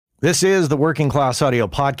This is the Working Class Audio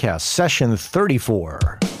Podcast, session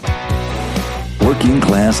 34. Working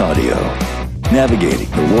Class Audio,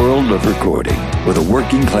 navigating the world of recording with a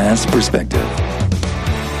working class perspective.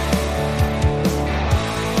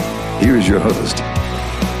 Here's your host,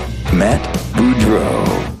 Matt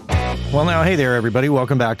Boudreau. Well, now, hey there, everybody.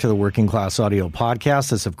 Welcome back to the Working Class Audio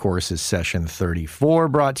Podcast. This, of course, is session 34,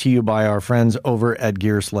 brought to you by our friends over at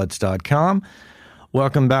GearSluts.com.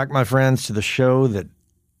 Welcome back, my friends, to the show that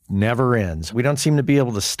never ends. We don't seem to be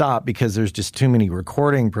able to stop because there's just too many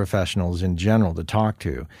recording professionals in general to talk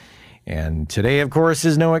to. And today, of course,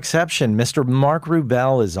 is no exception. Mr. Mark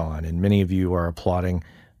Rubel is on, and many of you are applauding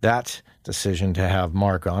that decision to have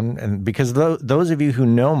Mark on. And because those of you who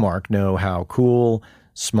know Mark know how cool,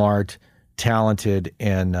 smart, talented,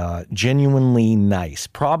 and genuinely nice.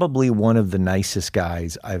 Probably one of the nicest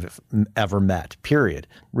guys I've ever met, period.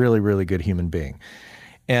 Really, really good human being.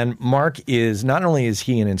 And Mark is, not only is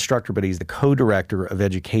he an instructor, but he's the co-director of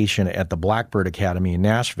education at the Blackbird Academy in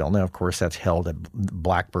Nashville. Now, of course, that's held at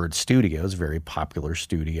Blackbird Studios, very popular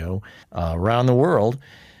studio around the world.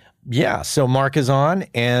 Yeah, so Mark is on,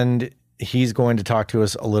 and he's going to talk to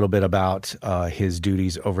us a little bit about his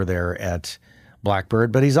duties over there at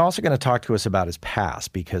Blackbird, but he's also going to talk to us about his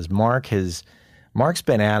past, because Mark's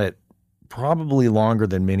been at it probably longer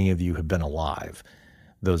than many of you have been alive,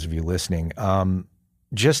 those of you listening.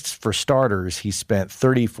 Just for starters, he spent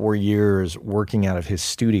 34 years working out of his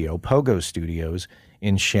studio, Pogo Studios,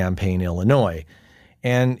 in Champaign, Illinois.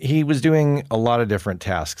 And he was doing a lot of different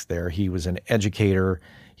tasks there. He was an educator.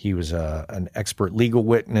 He was an expert legal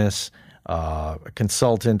witness, a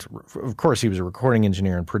consultant. Of course, he was a recording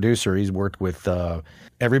engineer and producer. He's worked with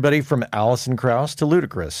everybody from Alison Krauss to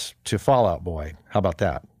Ludacris to Fall Out Boy. How about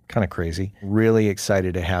that? Kind of crazy. Really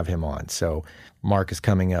excited to have him on. So Mark is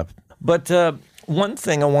coming up. But one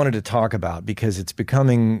thing I wanted to talk about, because it's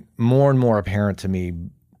becoming more and more apparent to me,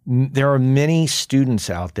 there are many students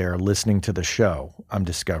out there listening to the show, I'm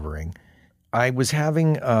discovering. I was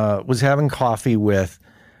having coffee with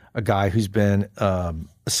a guy who's been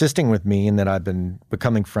assisting with me and that I've been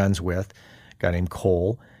becoming friends with, a guy named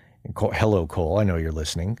Cole. Hello, Cole. I know you're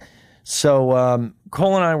listening. So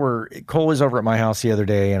Cole was over at my house the other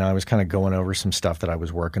day, and I was kind of going over some stuff that I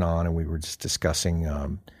was working on, and we were just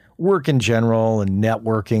discussing work in general and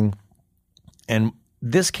networking. And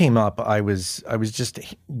this came up. I was just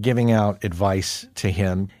giving out advice to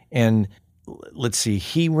him. And let's see,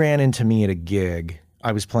 he ran into me at a gig.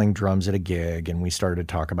 I was playing drums at a gig, and we started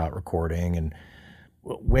to talk about recording and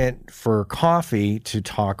went for coffee to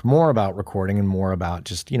talk more about recording and more about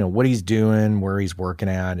just, what he's doing, where he's working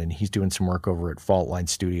at. And he's doing some work over at Fault Line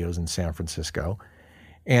Studios in San Francisco.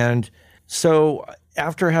 And so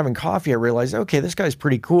after having coffee, I realized, okay, this guy's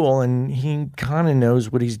pretty cool, and he kind of knows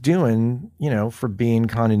what he's doing, for being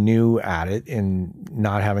kind of new at it and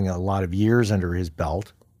not having a lot of years under his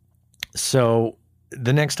belt. So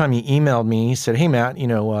the next time he emailed me, he said, hey, Matt,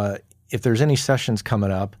 if there's any sessions coming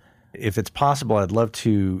up, if it's possible, I'd love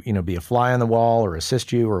to, be a fly on the wall or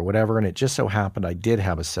assist you or whatever. And it just so happened I did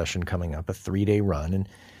have a session coming up, a 3-day run. And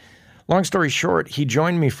long story short, he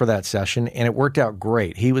joined me for that session, and it worked out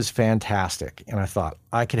great. He was fantastic. And I thought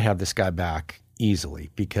I could have this guy back easily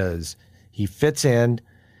because he fits in,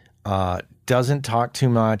 doesn't talk too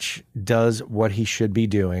much, does what he should be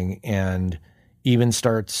doing, and even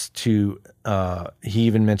starts to, he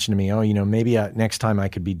even mentioned to me, maybe next time I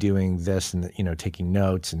could be doing this and, taking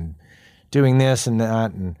notes and doing this and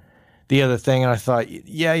that and the other thing. And I thought,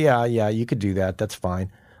 yeah, you could do that. That's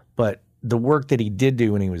fine. But the work that he did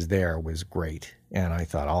do when he was there was great. And I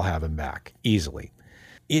thought, I'll have him back easily.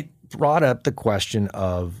 It brought up the question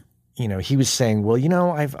of, he was saying, well,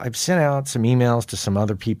 I've sent out some emails to some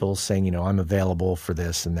other people saying, I'm available for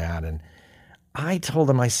this and that. And I told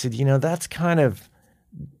him, I said, that's kind of,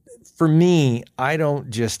 for me, I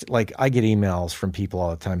don't just, I get emails from people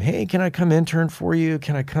all the time. Hey, can I come intern for you?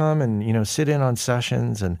 Can I come and, sit in on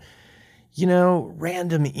sessions? And,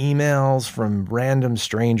 random emails from random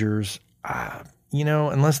strangers,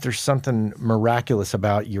 unless there's something miraculous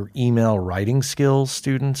about your email writing skills,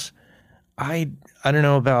 students, I don't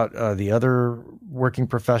know about the other working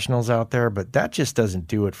professionals out there, but that just doesn't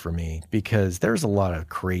do it for me because there's a lot of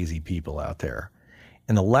crazy people out there.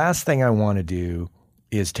 And the last thing I want to do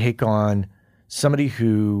is take on somebody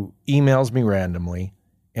who emails me randomly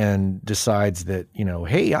and decides that,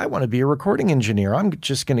 hey, I want to be a recording engineer. I'm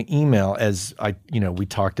just going to email, as we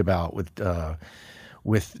talked about with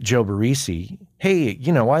Joe Barisi. Hey,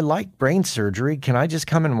 I like brain surgery. Can I just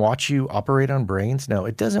come and watch you operate on brains? No,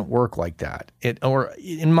 it doesn't work like that. Or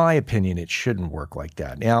in my opinion, it shouldn't work like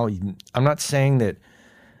that. Now, I'm not saying that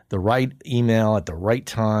the right email at the right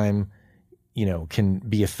time, can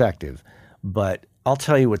be effective. But I'll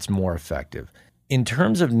tell you what's more effective. In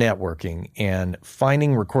terms of networking and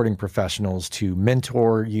finding recording professionals to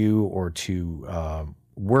mentor you or to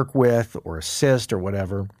work with or assist or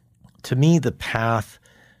whatever, to me, the path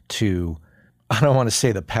to, I don't want to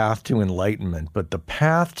say the path to enlightenment, but the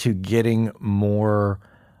path to getting more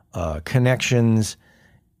connections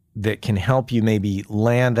that can help you maybe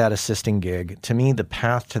land that assisting gig, to me, the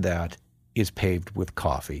path to that is paved with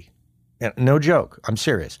coffee. And no joke, I'm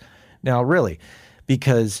serious. Now, really,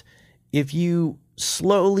 because if you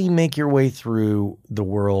slowly make your way through the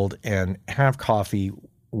world and have coffee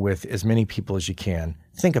with as many people as you can,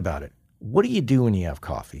 think about it. What do you do when you have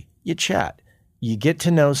coffee? You chat. You get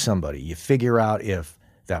to know somebody. You figure out if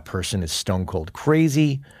that person is stone cold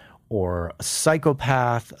crazy or a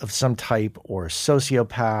psychopath of some type or a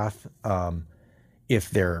sociopath, if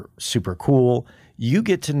they're super cool. You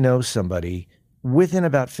get to know somebody within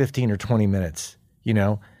about 15 or 20 minutes.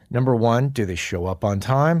 Number one, do they show up on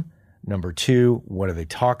time? Number two, what do they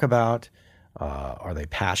talk about? Are they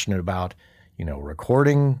passionate about,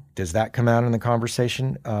 recording? Does that come out in the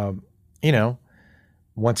conversation?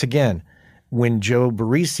 Once again, when Joe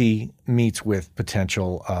Barresi meets with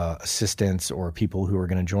potential assistants or people who are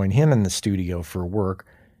going to join him in the studio for work,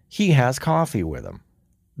 he has coffee with them.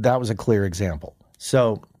 That was a clear example.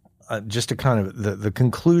 So just to kind of, the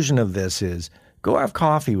conclusion of this is go have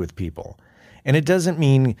coffee with people. And it doesn't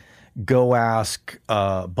mean go ask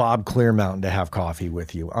Bob Clearmountain to have coffee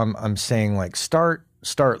with you. I'm saying like start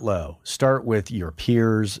low. Start with your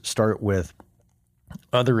peers. Start with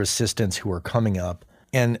other assistants who are coming up.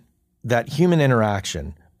 And that human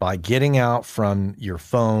interaction by getting out from your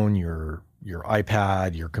phone, your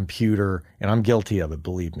iPad, your computer, and I'm guilty of it,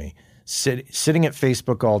 believe me, sitting at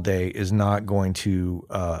Facebook all day is not going to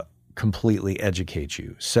completely educate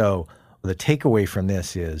you. So the takeaway from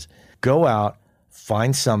this is go out,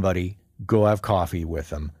 find somebody, go have coffee with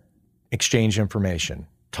them, exchange information,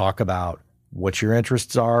 talk about what your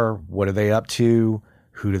interests are, what are they up to,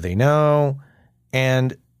 who do they know,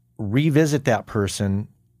 and revisit that person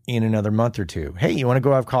in another month or two. Hey, you want to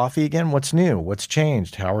go have coffee again? What's new? What's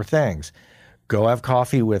changed? How are things? Go have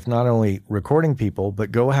coffee with not only recording people,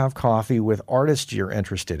 but go have coffee with artists you're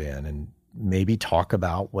interested in and maybe talk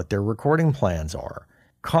about what their recording plans are.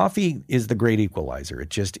 Coffee is the great equalizer.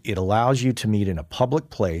 It allows you to meet in a public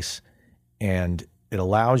place and it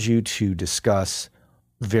allows you to discuss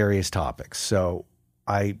various topics. So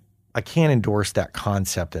I can't endorse that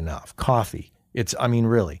concept enough. Coffee.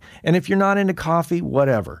 Really. And if you're not into coffee,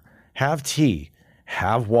 whatever, have tea,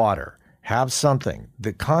 have water, have something.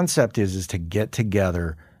 The concept is to get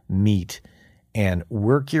together, meet, and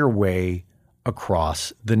work your way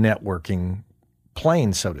across the networking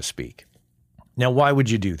plane, so to speak. Now, why would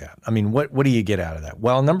you do that? What do you get out of that?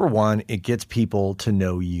 Well, number one, it gets people to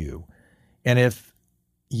know you. And if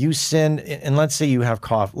you send, and let's say you have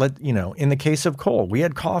coffee, in the case of Cole, we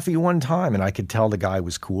had coffee one time and I could tell the guy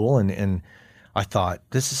was cool and I thought,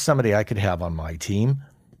 this is somebody I could have on my team.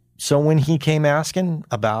 So when he came asking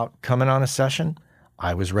about coming on a session,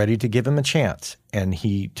 I was ready to give him a chance. And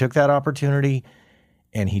he took that opportunity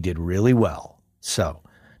and he did really well. So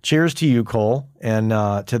cheers to you, Cole. And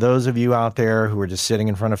to those of you out there who are just sitting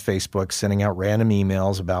in front of Facebook, sending out random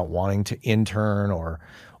emails about wanting to intern or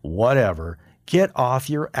whatever, get off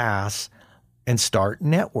your ass and start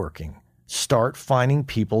networking. Start finding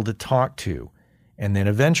people to talk to. And then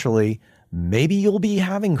eventually, maybe you'll be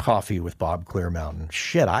having coffee with Bob Clearmountain.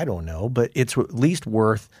 Shit, I don't know, but it's at least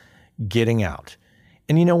worth getting out.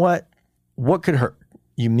 And you know what? What could hurt?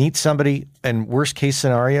 You meet somebody, and worst case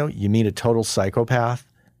scenario, you meet a total psychopath.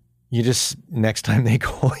 You just, next time they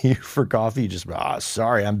call you for coffee, you just,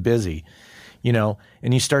 sorry, I'm busy,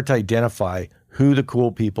 and you start to identify who the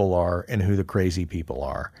cool people are and who the crazy people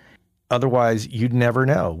are. Otherwise, you'd never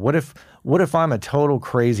know. What if I'm a total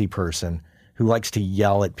crazy person who likes to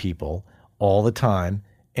yell at people all the time,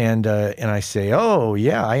 and I say, oh,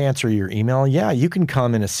 yeah, I answer your email. Yeah, you can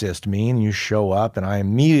come and assist me, and you show up, and I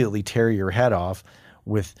immediately tear your head off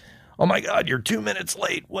with, oh, my God, you're 2 minutes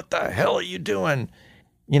late. What the hell are you doing?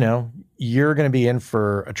 You're going to be in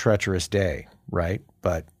for a treacherous day, right?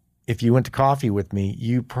 But if you went to coffee with me,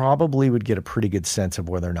 you probably would get a pretty good sense of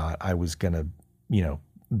whether or not I was going to,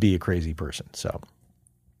 be a crazy person. So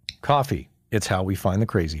coffee, it's how we find the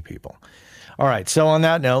crazy people. All right. So on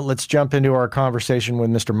that note, let's jump into our conversation with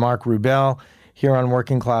Mr. Mark Wrubell here on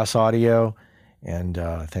Working Class Audio. And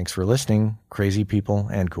thanks for listening, crazy people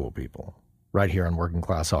and cool people, right here on Working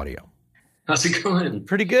Class Audio. How's it going?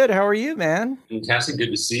 Pretty good. How are you, man? Fantastic.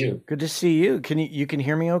 Good to see you. Good to see you. You can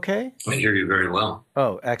hear me okay? I hear you very well.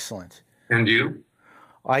 Oh, excellent. And you?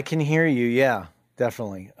 I can hear you. Yeah,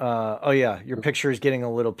 definitely. Your picture is getting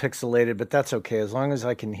a little pixelated, but that's okay. As long as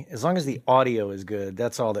the audio is good,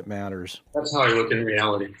 that's all that matters. That's how I look in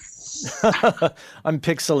reality. I'm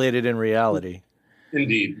pixelated in reality.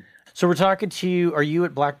 Indeed. So we're talking to you. Are you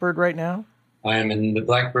at Blackbird right now? I am in the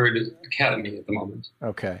Blackbird Academy at the moment.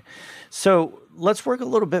 Okay. So let's work a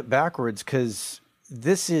little bit backwards, because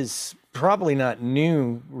this is probably not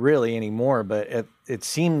new really anymore, but it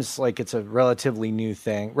seems like it's a relatively new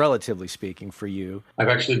thing, relatively speaking, for you. I've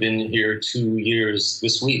actually been here 2 years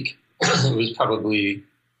this week. It was probably,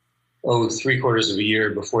 3/4 of a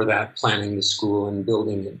year before that, planning the school and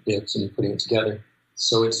building it and putting it together.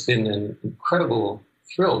 So it's been an incredible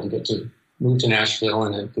thrill to get to move to Nashville,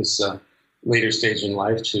 and at this later stage in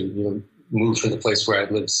life to move from the place where I've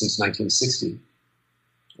lived since 1960.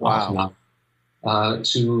 Wow.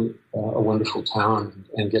 To a wonderful town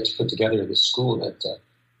and get to put together this school that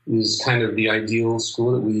is kind of the ideal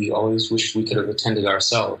school that we always wish we could have attended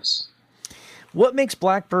ourselves. What makes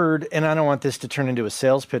Blackbird, and I don't want this to turn into a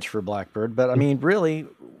sales pitch for Blackbird, but I mean, really,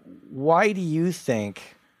 why do you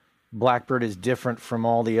think Blackbird is different from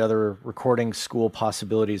all the other recording school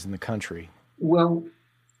possibilities in the country? Well,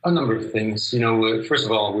 a number of things. First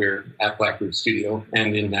of all, we're at Blackbird Studio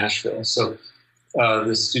and in Nashville. So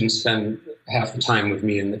the students spend half the time with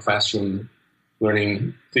me in the classroom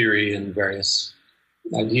learning theory and various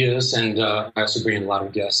ideas. And I also bring in a lot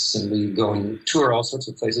of guests, and we go and tour all sorts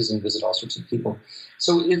of places and visit all sorts of people.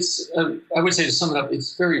 So it's, I would say, to sum it up,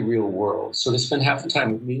 it's very real world. So they spend half the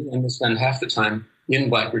time with me, and they spend half the time in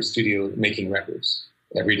Blackbird Studio making records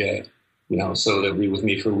every day. So they'll be with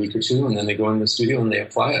me for a week or two, and then they go in the studio and they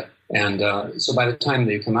apply it. And so by the time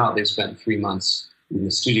they come out, they've spent 3 months in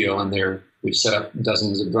the studio, and we've set up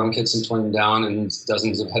dozens of drum kits and torn them down, and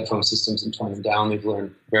dozens of headphone systems and torn them down. They've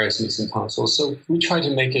learned various mixing consoles. So we try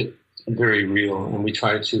to make it very real, and we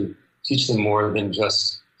try to teach them more than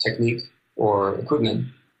just technique or equipment,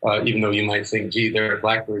 even though you might think, gee, they're at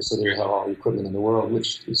Blackbird, so they have all the equipment in the world,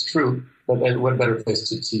 which is true. But what better place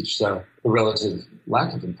to teach the relative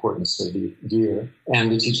lack of importance of the gear, and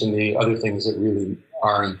to teach them the other things that really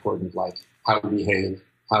are important, like how to behave,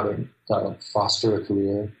 how to foster a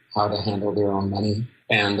career, how to handle their own money,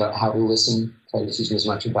 and how to listen. Try to teach them as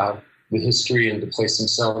much about the history and to place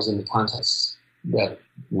themselves in the context that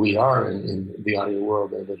we are in the audio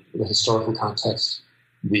world, the historical context,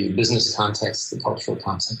 the business context, the cultural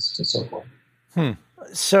context, and so forth.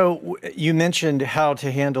 So you mentioned how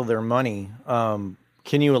to handle their money.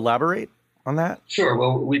 Can you elaborate on that? Sure.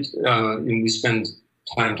 Well, we spend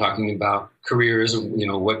time talking about careers,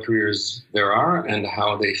 what careers there are and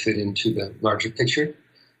how they fit into the larger picture.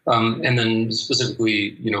 And then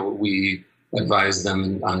specifically, we advise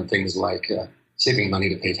them on things like saving money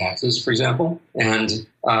to pay taxes, for example, and,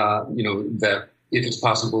 that if it's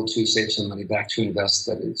possible to save some money back to invest,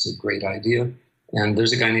 that it's a great idea. And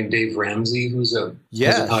there's a guy named Dave Ramsey who's a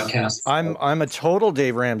podcast. I'm a total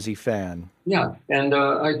Dave Ramsey fan. Yeah, and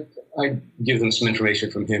I give them some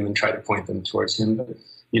information from him and try to point them towards him. But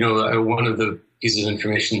one of the pieces of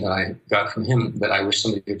information that I got from him that I wish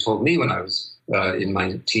somebody had told me when I was in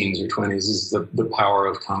my teens or 20s is the power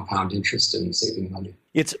of compound interest in saving money.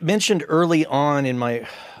 It's mentioned early on in my,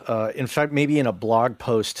 in fact, maybe in a blog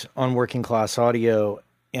post on Working Class Audio,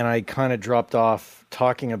 and I kind of dropped off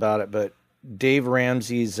talking about it, but Dave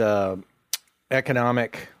Ramsey's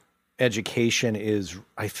economic education is,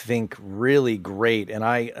 I think, really great. And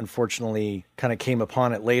I, unfortunately, kind of came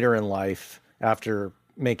upon it later in life after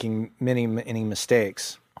making many, many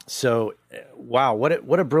mistakes. So, wow, what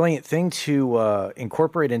a brilliant thing to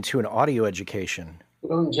incorporate into an audio education.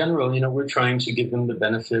 Well, in general, we're trying to give them the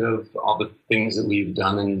benefit of all the things that we've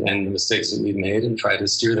done and the mistakes that we've made, and try to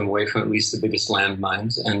steer them away from at least the biggest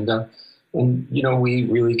landmines. And we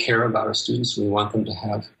really care about our students. We want them to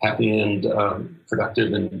have happy and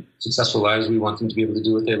productive and successful lives. We want them to be able to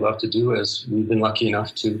do what they love to do, as we've been lucky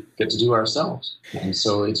enough to get to do ourselves. And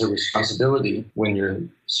so it's a responsibility, when you're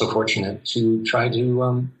so fortunate, to try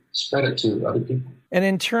to spread it to other people. And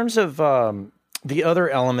in terms of the other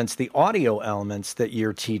elements, the audio elements that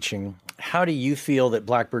you're teaching, how do you feel that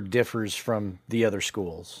Blackbird differs from the other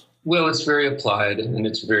schools? Well, it's very applied and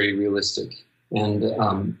it's very realistic.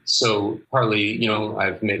 And so partly,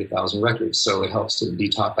 I've made 1,000 records, so it helps to be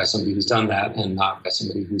taught by somebody who's done that and not by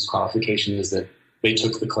somebody whose qualification is that they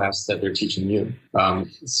took the class that they're teaching you.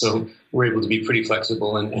 So we're able to be pretty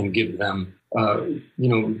flexible and give them,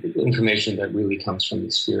 information that really comes from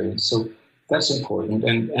experience. So that's important.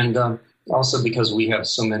 And Also because we have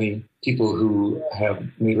so many people who have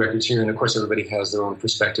made records here, and of course everybody has their own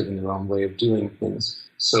perspective and their own way of doing things.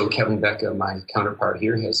 So Kevin Becca, my counterpart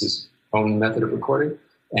here, has his own method of recording,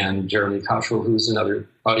 and Jeremy Cottrell, who's another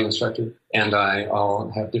audio instructor, and I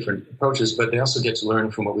all have different approaches, but they also get to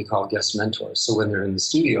learn from what we call guest mentors. So when they're in the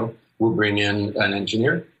studio, we'll bring in an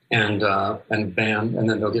engineer and a band, and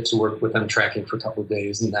then they'll get to work with them tracking for a couple of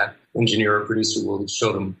days, and that engineer or producer will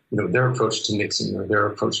show them, their approach to mixing or their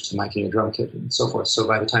approach to miking a drum kit and so forth. So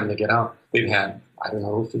by the time they get out, they've had,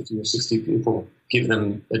 50 or 60 people give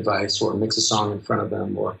them advice or mix a song in front of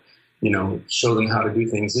them or, show them how to do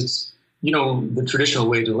things. It's, the traditional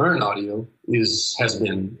way to learn audio has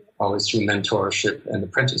been always through mentorship and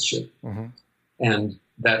apprenticeship. Mm-hmm. And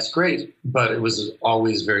that's great, but it was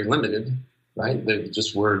always very limited. Right? There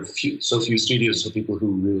just were so few studios for people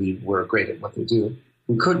who really were great at what they do,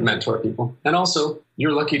 who could mentor people. And also,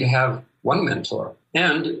 you're lucky to have one mentor.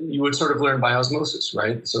 And you would sort of learn by osmosis,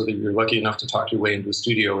 right? So that you're lucky enough to talk your way into a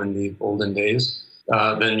studio in the olden days.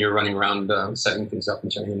 Then you're running around setting things up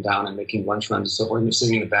and turning them down and making lunch runs and so forth. And you're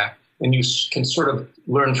sitting in the back. And you can sort of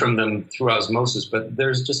learn from them through osmosis, but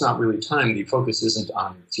there's just not really time. The focus isn't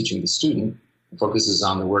on teaching the student. The focus is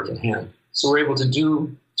on the work at hand. So we're able to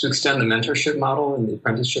extend the mentorship model and the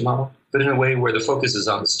apprenticeship model, but in a way where the focus is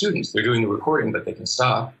on the students. They're doing the recording, but they can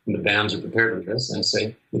stop, and the bands are prepared with this and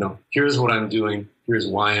say, here's what I'm doing, here's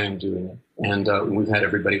why I'm doing it. And we've had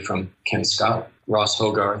everybody from Ken Scott, Ross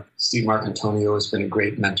Hogarth, Steve Marcantonio has been a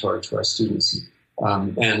great mentor to our students,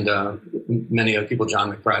 and many other people,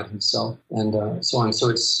 John McBride himself, and so on. So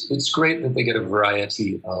it's great that they get a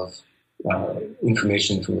variety of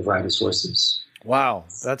information from a variety of sources. Wow,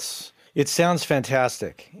 it sounds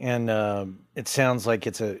fantastic, and it sounds like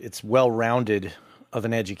it's well-rounded of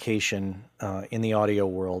an education in the audio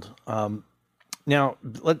world. Now,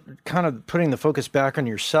 kind of putting the focus back on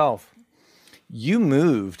yourself, you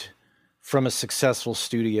moved from a successful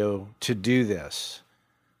studio to do this.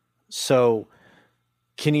 So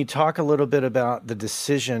can you talk a little bit about the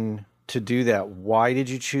decision to do that? Why did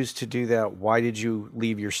you choose to do that? Why did you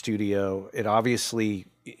leave your studio?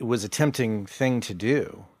 It was a tempting thing to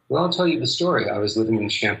do. Well, I'll tell you the story. I was living in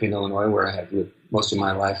Champaign, Illinois, where I had lived most of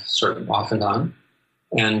my life, sort of off and on,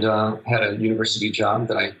 and had a university job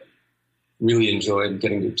that I really enjoyed,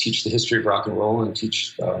 getting to teach the history of rock and roll and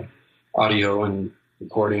teach audio and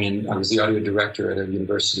recording. And I was the audio director at a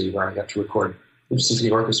university where I got to record symphony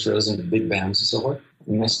orchestras and big bands and so forth.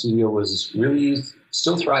 And my studio was really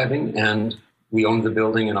still thriving, and we owned the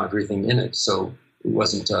building and everything in it, so it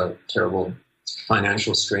wasn't a terrible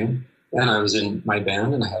financial strain. And I was in my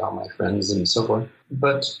band, and I had all my friends and so forth.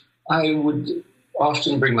 But I would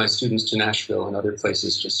often bring my students to Nashville and other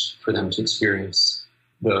places just for them to experience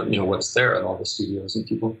what's there at all the studios and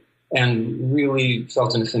people. And really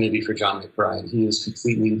felt an affinity for John McBride. He is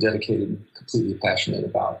completely dedicated and completely passionate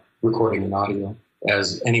about recording and audio,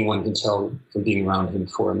 as anyone can tell from being around him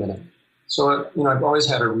for a minute. So, I've always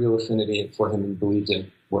had a real affinity for him and believed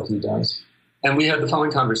in what he does. And we had the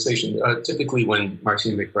following conversation. Typically when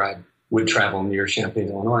Martin McBride would travel near Champaign,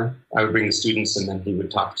 Illinois, I would bring the students, and then he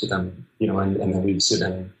would talk to them, and then we'd sit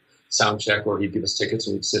in sound check, or he'd give us tickets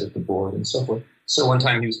and we'd sit at the board and so forth. So one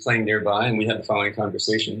time he was playing nearby, and we had the following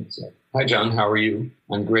conversation. He said, "Hi, John, how are you?"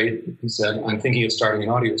 "I'm great." He said, "I'm thinking of starting an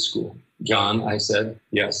audio school." "John," I said,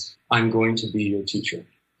 "Yes, I'm going to be your teacher."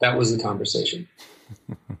 That was the conversation.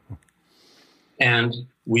 And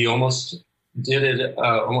we almost did it,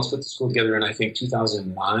 almost put the school together in, I think,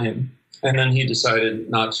 2009. And then he decided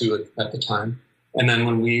not to at the time. And then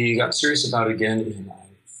when we got serious about it again in, I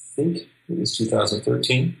think it was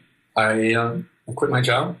 2013, I quit my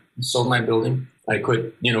job, sold my building. I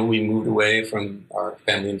quit, we moved away from our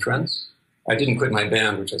family and friends. I didn't quit my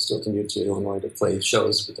band, which I still commute to Illinois to play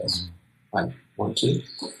shows because I want to.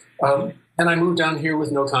 And I moved down here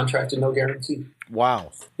with no contract and no guarantee.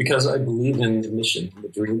 Wow. Because I believe in the mission, the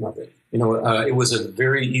dream of it. It was a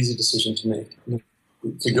very easy decision to make.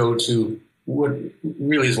 To go to what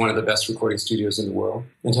really is one of the best recording studios in the world,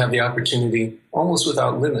 and to have the opportunity, almost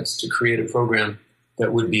without limits, to create a program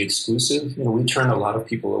that would be exclusive. We turn a lot of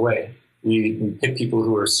people away. We pick people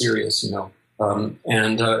who are serious, and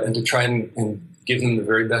to try and give them the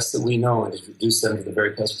very best that we know, and introduce them to the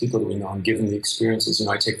very best people that we know, and give them the experiences.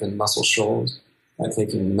 I take them to Muscle Shoals. I take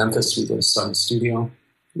them to Memphis. We go to Sun Studio.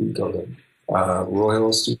 We go to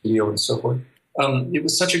Royal Studio and so forth. It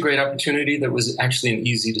was such a great opportunity that was actually an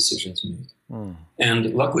easy decision to make.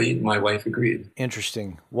 And luckily, my wife agreed.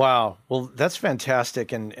 Interesting. Wow. Well, that's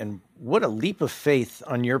fantastic. And what a leap of faith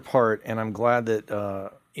on your part. And I'm glad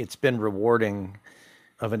that it's been rewarding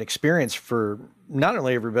of an experience for not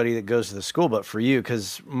only everybody that goes to the school, but for you,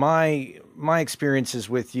 because my experiences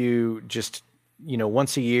with you, just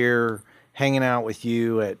once a year, hanging out with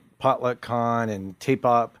you at Potluck Con and Tape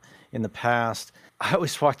Op in the past, I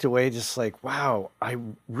always walked away just like, wow, I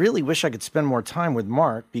really wish I could spend more time with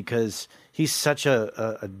Mark, because he's such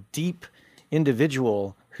a deep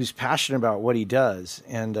individual who's passionate about what he does.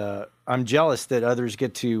 And I'm jealous that others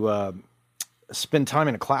get to spend time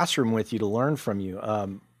in a classroom with you to learn from you.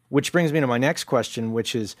 Which brings me to my next question,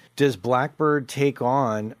 which is, does Blackbird take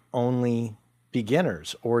on only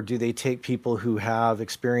beginners, or do they take people who have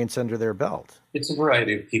experience under their belt? It's a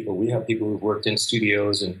variety of people. We have people who've worked in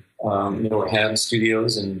studios and or had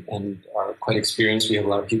studios and are quite experienced. We have a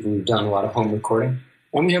lot of people who've done a lot of home recording,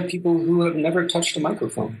 and we have people who have never touched a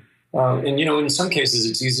microphone. And in some cases,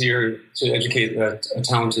 it's easier to educate a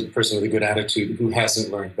talented person with a good attitude who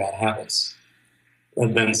hasn't learned bad habits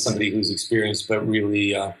than somebody who's experienced but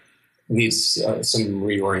really needs some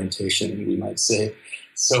reorientation, we might say.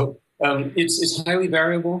 So it's highly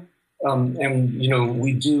variable. And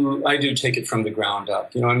I do take it from the ground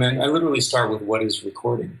up. I literally start with what is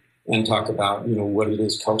recording and talk about, what it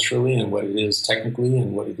is culturally and what it is technically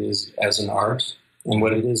and what it is as an art and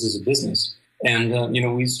what it is as a business. And,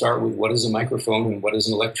 we start with what is a microphone and what is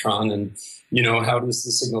an electron and, how does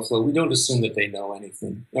the signal flow? We don't assume that they know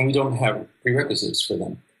anything, and we don't have prerequisites for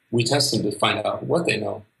them. We test them to find out what they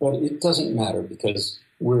know, but it doesn't matter because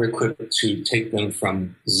we're equipped to take them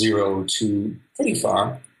from zero to pretty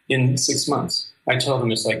far in 6 months. I tell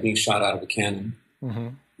them it's like being shot out of a cannon. Mm-hmm.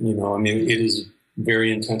 It is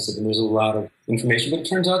very intensive and there's a lot of information, but it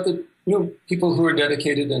turns out that, people who are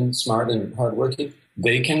dedicated and smart and hardworking,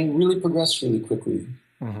 they can really progress really quickly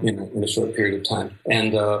in a short period of time.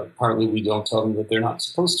 And partly we don't tell them that they're not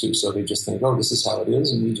supposed to. So they just think, oh, this is how it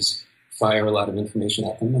is. And we just fire a lot of information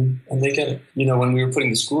at them and they get it. When we were putting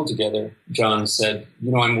the school together, John said,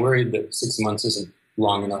 I'm worried that 6 months isn't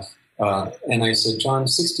long enough. And I said, John,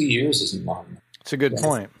 60 years isn't long enough. It's a good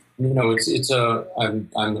point. I'm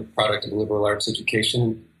the product of liberal arts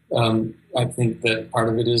education. I think that part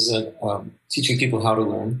of it is that teaching people how to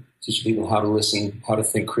learn, teaching people how to listen, how to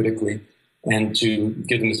think critically, and to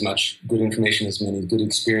give them as much good information, as many good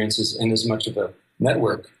experiences, and as much of a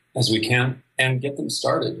network as we can, and get them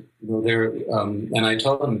started. And I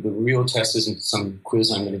tell them the real test isn't some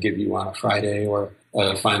quiz I'm going to give you on a Friday or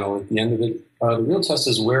a final at the end of it. The real test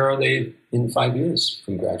is, where are they in 5 years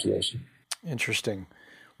from graduation? Interesting.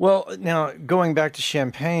 Well, now going back to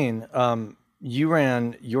Champaign, you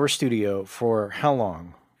ran your studio for how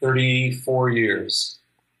long? 34 years.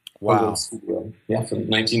 Wow. Yeah, from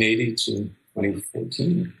 1980 to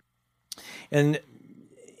 2014. And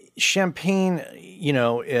Champaign,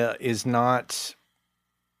 is not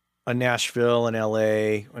a Nashville, an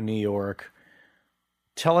LA, a New York.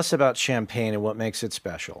 Tell us about Champaign and what makes it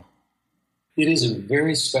special. It is a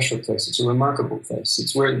very special place. It's a remarkable place.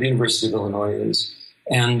 It's where the University of Illinois is.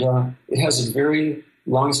 And it has a very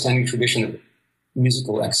long-standing tradition of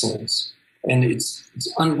musical excellence. And it's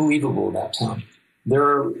unbelievable, that town. There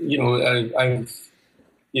are,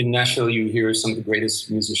 in Nashville, you hear some of the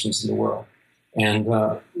greatest musicians in the world. And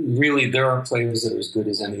really, there are players that are as good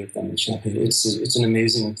as any of them in Champaign. It's an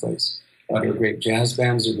amazing place. There are great jazz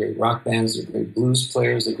bands, there are great rock bands, there are great blues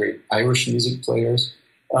players, there are great Irish music players.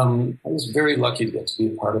 I was very lucky to get to be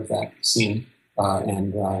a part of that scene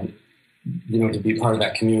and to be part of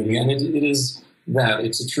that community. And it is that.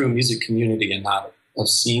 It's a true music community and not a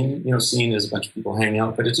scene. Scene is a bunch of people hanging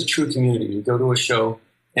out, but it's a true community. You go to a show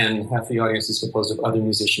and half the audience is composed of other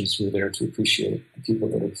musicians who are there to appreciate the people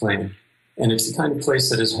that are playing. And it's the kind of place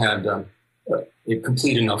that has had a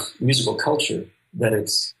complete enough musical culture that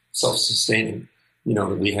it's self-sustaining.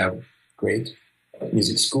 That we have great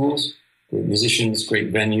music schools, great musicians,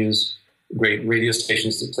 great venues, great radio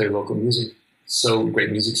stations that play local music, so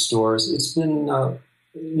great music stores. It's been,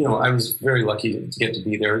 I was very lucky to get to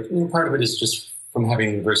be there. Part of it is just from having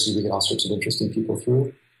a university, we get all sorts of interesting people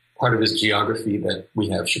through. Part of it is geography, that we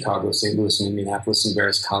have Chicago, St. Louis, and Indianapolis, and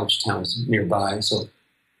various college towns nearby. So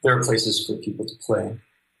there are places for people to play.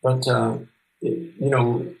 But,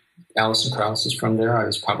 Alison Krauss is from there. I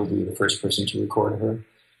was probably the first person to record her.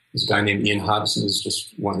 There's a guy named Ian Hobson, who's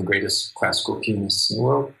just one of the greatest classical pianists in the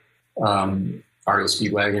world. REO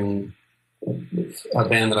Speedwagon, a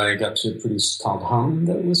band that I got to produce called Hum,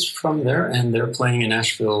 that was from there, and they're playing in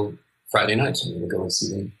Nashville Friday nights. I'm going to go and see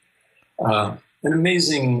them. An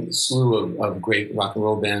amazing slew of great rock and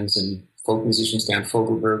roll bands and folk musicians, Dan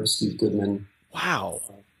Fogelberg, Steve Goodman. Wow.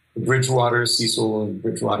 Bridgewater, Cecil and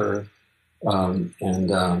Bridgewater, and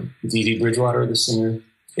Dee Dee Bridgewater, the singer.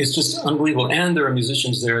 it's just unbelievable. And there are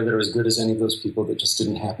musicians there that are as good as any of those people that just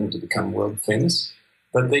didn't happen to become world famous,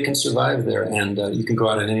 but they can survive there. And you can go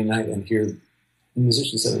out on any night and hear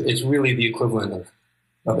musicians. It's really the equivalent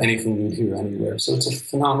of anything you'd hear anywhere. So it's a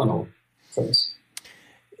phenomenal place.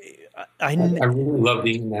 I really love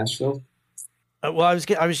being in Nashville. Well, I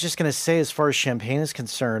was just going to say, as far as Champaign is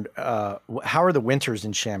concerned, how are the winters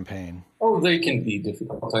in Champaign? Oh, they can be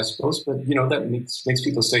difficult, I suppose, but that makes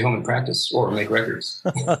people stay home and practice or make records.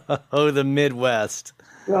 Oh, the Midwest.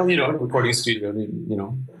 Well, recording studio.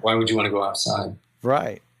 Why would you want to go outside?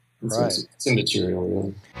 Right. It's immaterial,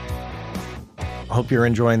 really. I hope you're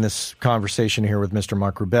enjoying this conversation here with Mr.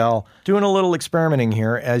 Mark Wrubell. Doing a little experimenting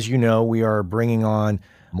here. As you know, we are bringing on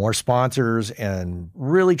more sponsors and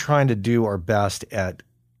really trying to do our best at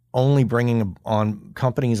only bringing on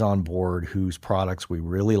companies on board whose products we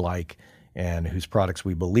really like and whose products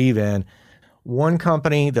we believe in. One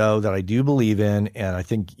company, though, that I do believe in, and I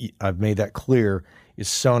think I've made that clear, is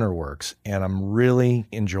SonarWorks, and I'm really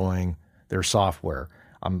enjoying their software.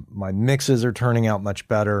 My mixes are turning out much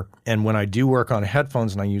better. And when I do work on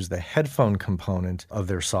headphones and I use the headphone component of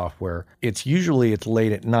their software, it's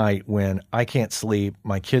late at night when I can't sleep,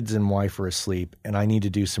 my kids and wife are asleep, and I need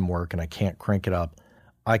to do some work and I can't crank it up.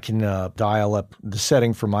 I can dial up the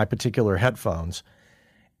setting for my particular headphones,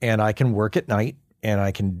 and I can work at night, and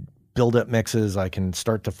I can build up mixes. I can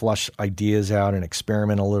start to flush ideas out and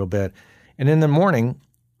experiment a little bit. And in the morning,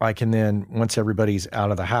 I can then, once everybody's out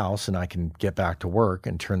of the house and I can get back to work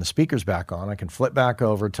and turn the speakers back on, I can flip back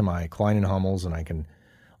over to my Klein & Hummels and I can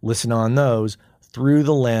listen on those through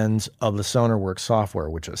the lens of the SonarWorks software,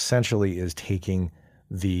 which essentially is taking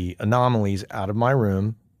the anomalies out of my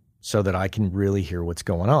room so that I can really hear what's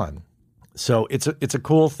going on. So it's a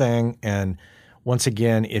cool thing. And once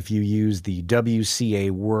again, if you use the WCA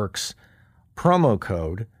Works promo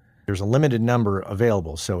code, there's a limited number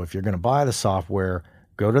available. So if you're going to buy the software,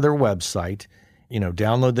 go to their website,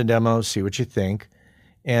 download the demo, see what you think.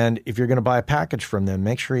 And if you're going to buy a package from them,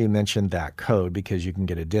 make sure you mention that code because you can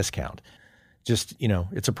get a discount. Just,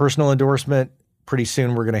 it's a personal endorsement. Pretty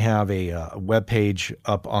soon we're going to have a web page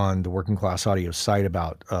up on the Working Class Audio site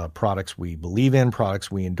about products we believe in,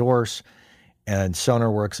 products we endorse, and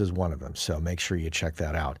SonarWorks is one of them. So make sure you check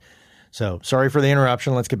that out. So sorry for the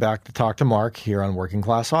interruption. Let's get back to talk to Mark here on Working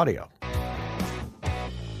Class Audio.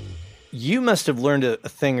 You must have learned a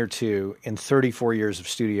thing or two in 34 years of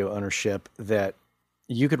studio ownership that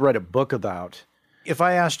you could write a book about. If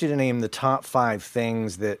I asked you to name the top 5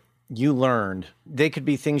 things that you learned, they could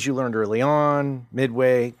be things you learned early on,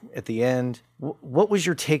 midway, at the end. What was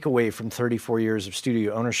your takeaway from 34 years of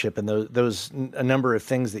studio ownership and those a number of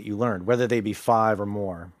things that you learned, whether they be 5 or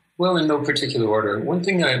more? Well, in no particular order. One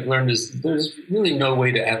thing I've learned is there's really no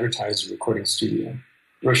way to advertise a recording studio.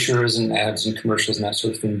 Brochures and ads and commercials and that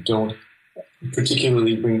sort of thing don't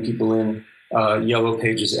particularly bring people in. Yellow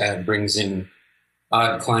Pages ad brings in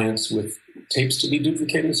odd clients with tapes to be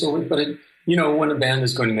duplicated and so on. But when a band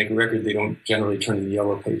is going to make a record, they don't generally turn to the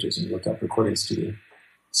Yellow Pages and look up recording studio.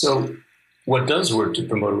 So what does work to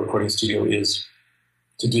promote a recording studio is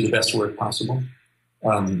to do the best work possible,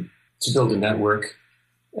 to build a network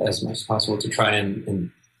as much as possible, to try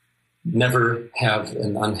and never have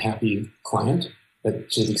an unhappy client,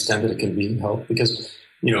 but to the extent that it can be helped, because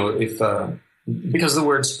because the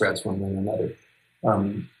word spreads one way or another.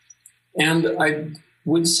 And I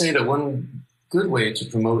would say that one good way to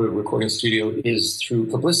promote a recording studio is through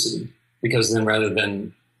publicity, because then rather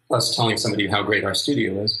than us telling somebody how great our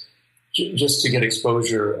studio is, just to get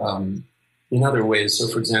exposure in other ways. So,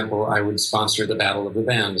 for example, I would sponsor the Battle of the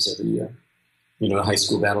Bands every year, the high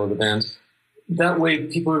school Battle of the Bands. That way,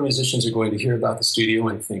 people who are musicians are going to hear about the studio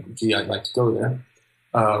and think, gee, I'd like to go there.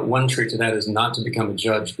 One trick to that is not to become a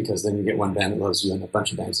judge, because then you get one band that loves you and a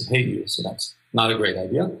bunch of bands that hate you. So that's not a great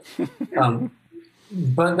idea.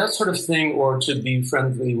 But that sort of thing, or to be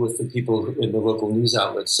friendly with the people in the local news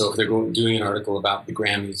outlets. So if they're doing an article about the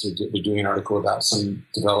Grammys, or they're doing an article about some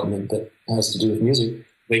development that has to do with music,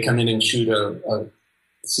 they come in and shoot a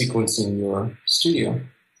sequence in your studio.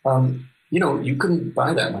 You couldn't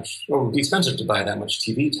buy that much, or it would be expensive to buy that much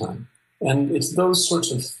TV time. And it's those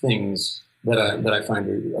sorts of things that I find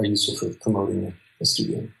are useful for promoting a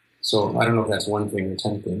studio. So I don't know if that's one thing or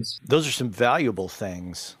 10 things. Those are some valuable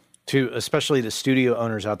things, to especially the studio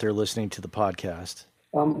owners out there listening to the podcast.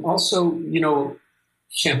 Also,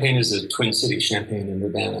 Champaign is a twin city, Champaign and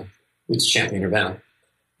Urbana. It's Champaign-Urbana.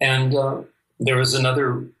 And there was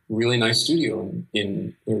another really nice studio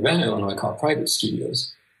in Urbana, Illinois, called Private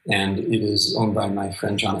Studios. And it is owned by my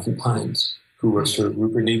friend Jonathan Pines, who works for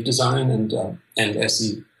Rupert Neve Design and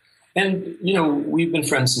SE. And, we've been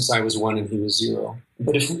friends since I was 1 and he was 0.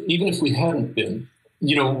 But even if we hadn't been,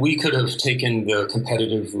 we could have taken the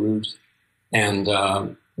competitive route and,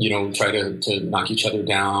 try to knock each other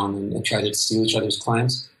down and try to steal each other's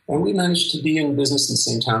clients. And we managed to be in business in the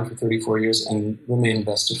same town for 34 years and remain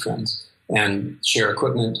best of friends and share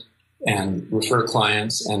equipment and refer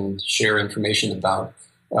clients and share information about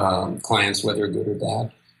clients, whether good or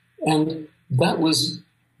bad. And that was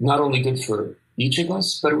not only good for each of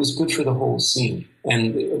us, but it was good for the whole scene.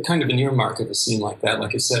 And kind of an earmark of a scene like that,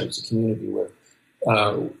 like I said, it's a community where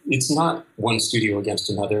it's not one studio against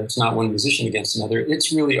another. It's not one musician against another.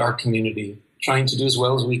 It's really our community trying to do as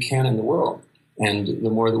well as we can in the world. And the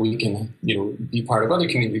more that we can, be part of other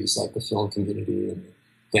communities like the film community and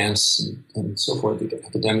dance and so forth, the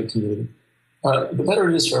academic community, the better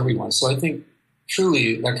it is for everyone. So I think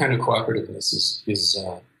truly that kind of cooperativeness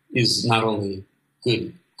is not only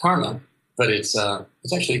good karma, but it's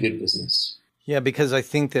actually good business. Yeah, because I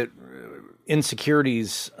think that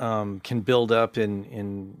insecurities can build up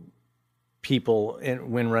in people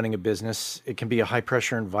when running a business. It can be a high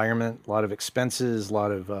pressure environment, a lot of expenses, a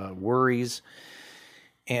lot of worries.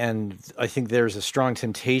 And I think there's a strong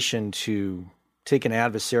temptation to take an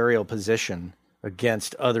adversarial position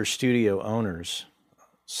against other studio owners.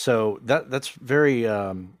 So that's very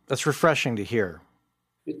that's refreshing to hear.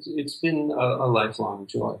 It's been a lifelong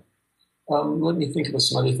joy. Let me think of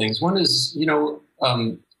some other things. One is,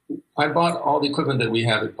 I bought all the equipment that we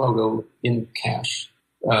have at Pogo in cash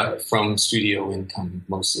from studio income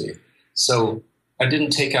mostly. So I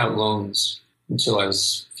didn't take out loans until I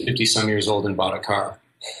was 50 some years old and bought a car.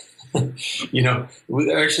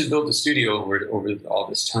 We actually built a studio over all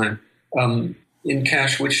this time in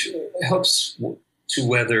cash, which helps to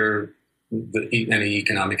weather any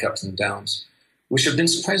economic ups and downs, which have been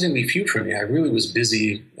surprisingly few for me. I really was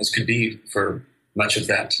busy as could be for most of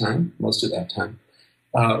that time.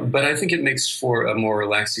 But I think it makes for a more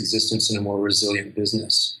relaxed existence and a more resilient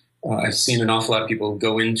business. I've seen an awful lot of people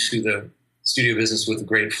go into the studio business with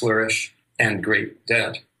great flourish and great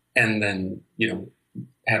debt, and then,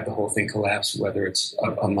 have the whole thing collapse, whether it's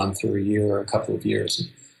a month or a year or a couple of years.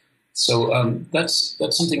 So that's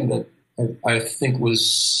something that I think was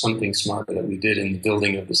something smarter that we did in the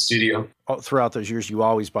building of the studio. Throughout those years, you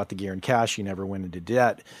always bought the gear in cash. You never went into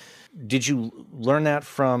debt. Did you learn that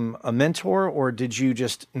from a mentor, or did you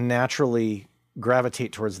just naturally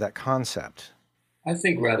gravitate towards that concept? I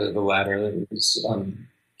think rather the latter. It was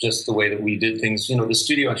just the way that we did things. The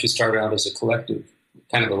studio actually started out as a collective,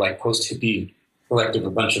 kind of a like post-hippie collective,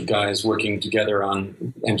 a bunch of guys working together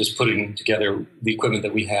on and just putting together the equipment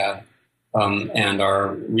that we had and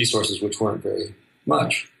our resources, which weren't very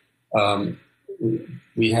much.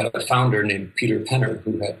 We had a founder named Peter Penner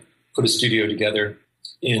who had put a studio together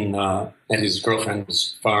at his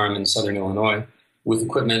girlfriend's farm in southern Illinois with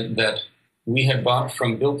equipment that we had bought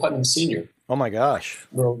from Bill Putnam Sr. Oh, my gosh.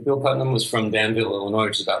 Well, Bill Putnam was from Danville, Illinois,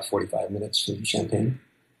 which is about 45 minutes from Champaign,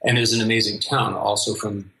 and is an amazing town, also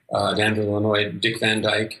from Danville, Illinois. Dick Van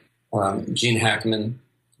Dyke, Gene Hackman,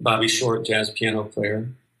 Bobby Short, jazz piano player,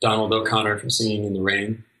 Donald O'Connor from Singing in the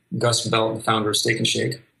Rain, Gus Belt, the founder of Steak and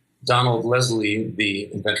Shake, Donald Leslie,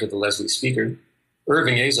 the inventor of the Leslie speaker,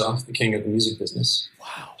 Irving Azoff, the king of the music business,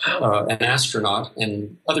 an astronaut,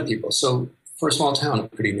 and other people. So for a small town, a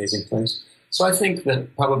pretty amazing place. So I think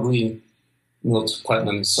that probably Milt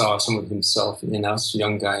Putnam saw some of himself in us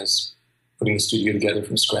young guys putting a studio together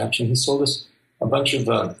from scratch, and he sold us a bunch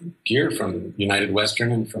of gear from United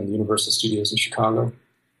Western and from the Universal Studios in Chicago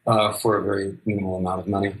for a very minimal amount of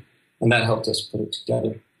money, and that helped us put it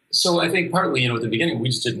together. So I think partly, at the beginning, we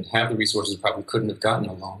just didn't have the resources, probably couldn't have gotten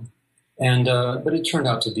a loan. And but it turned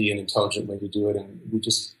out to be an intelligent way to do it, and we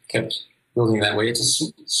just kept building that way. It's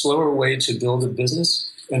a slower way to build a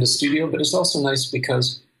business and a studio, but it's also nice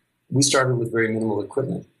because we started with very minimal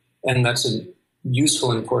equipment. And that's a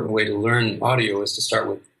useful and important way to learn audio, is to start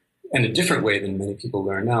with, and a different way than many people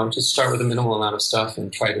learn now, just start with a minimal amount of stuff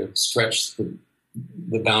and try to stretch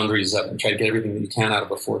the boundaries up and try to get everything that you can out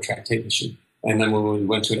of a 4-track tape machine. And then when we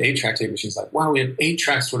went to an 8-track tape machine, it's like, wow, we have 8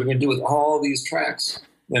 tracks. What are we going to do with all these tracks?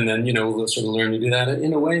 And then, we'll sort of learn to do that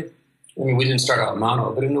in a way. I mean, we didn't start out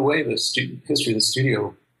mono, but in a way, the history of the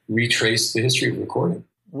studio retraced the history of recording.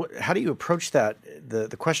 How do you approach that,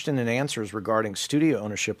 the question and answers regarding studio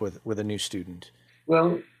ownership with a new student?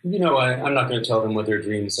 Well, I'm not going to tell them what their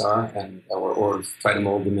dreams are or try to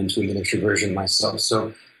mold them into a miniature version myself.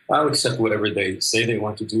 So I'll accept whatever they say they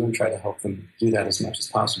want to do and try to help them do that as much as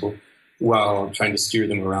possible. while trying to steer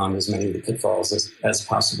them around as many of the pitfalls as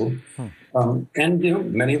possible. And,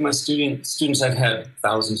 many of my students, I've had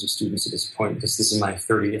thousands of students at this point because this is my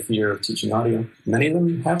 30th year of teaching audio. Many of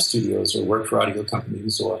them have studios or work for audio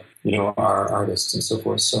companies or, are artists and so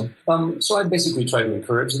forth. So I basically try to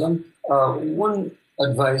encourage them. One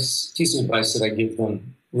piece of advice that I give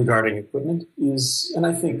them regarding equipment is, and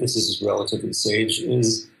I think this is relatively sage,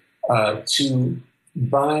 is not to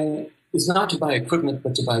buy equipment,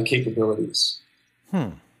 but to buy capabilities.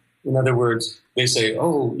 In other words, they say,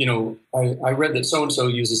 I read that so-and-so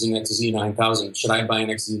uses an XZ9000. Should I buy an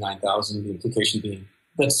XZ9000? The implication being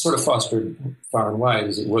that's sort of fostered far and wide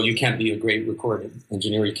is that, well, you can't be a great recording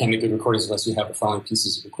engineer. You can't make good recordings unless you have the following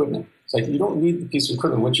pieces of equipment. It's like, you don't need the piece of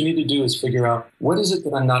equipment. What you need to do is figure out, what is it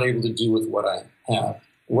that I'm not able to do with what I have?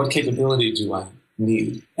 What capability do I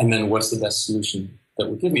need? And then what's the best solution that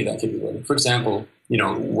will give me that capability? For example,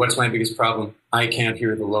 what's my biggest problem? I can't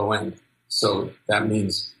hear the low end. So that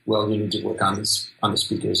means, well, you need to work on the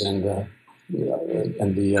speakers and the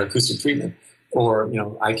acoustic treatment. Or,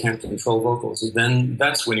 I can't control vocals. Then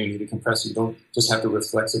that's when you need a compressor. You don't just have to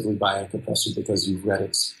reflexively buy a compressor because you've read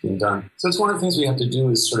it's been done. So it's one of the things we have to do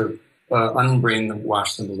is sort of unbrain them,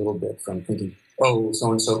 wash them a little bit from thinking, oh,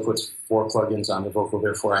 so-and-so puts 4 plugins on the vocal,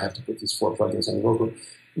 therefore I have to put these 4 plugins on the vocal.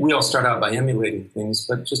 We all start out by emulating things,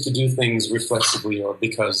 but just to do things reflexively or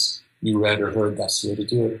because you read or heard that's the way to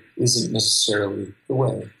do it isn't necessarily the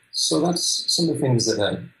way. So that's some of the things that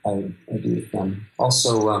I do with them.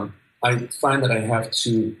 Also, I find that I have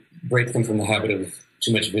to break them from the habit of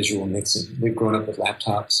too much visual mixing. They've grown up with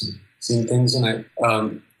laptops and seen things, and I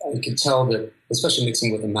can tell that, especially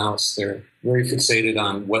mixing with a mouse, they're very fixated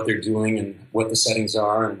on what they're doing and what the settings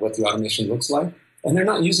are and what the automation looks like, and they're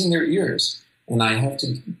not using their ears. And I have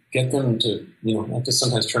to get them to, I have to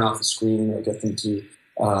sometimes turn off the screen or get them to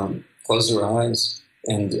close their eyes,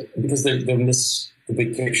 and because they miss the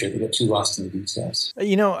big picture, they get too lost in the details.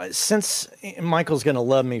 Since Michael's going to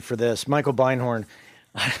love me for this, Michael Beinhorn,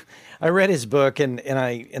 I read his book, and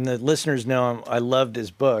the listeners know I loved his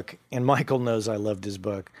book, and Michael knows I loved his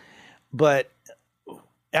book. But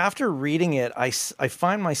after reading it, I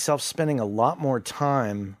find myself spending a lot more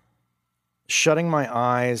time shutting my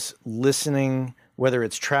eyes, listening, whether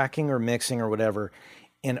it's tracking or mixing or whatever,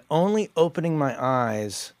 and only opening my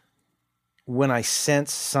eyes when I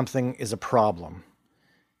sense something is a problem.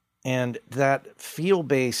 And that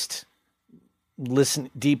feel-based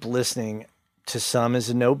deep listening to some is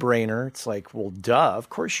a no-brainer. It's like, well, duh, of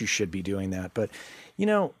course you should be doing that. But,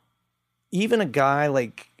 even a guy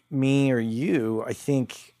like me or you, I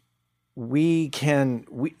think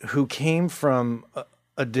who came from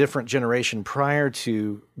a different generation prior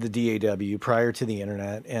to the DAW, prior to the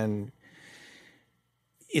internet, and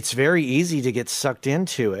it's very easy to get sucked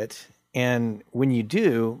into it. And when you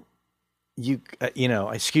do,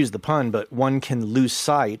 excuse the pun, but one can lose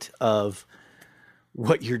sight of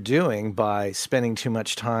what you're doing by spending too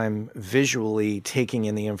much time visually taking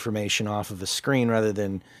in the information off of a screen rather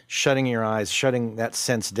than shutting your eyes, shutting that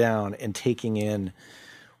sense down and taking in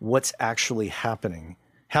what's actually happening.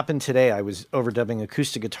 Happened today. I was overdubbing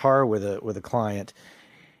acoustic guitar with a client,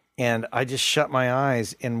 and I just shut my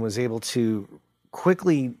eyes and was able to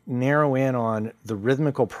quickly narrow in on the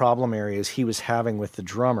rhythmical problem areas he was having with the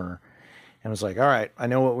drummer. And I was like, all right, I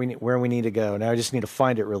know where we need to go. Now I just need to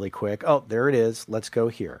find it really quick. Oh, there it is. Let's go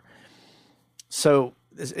here. So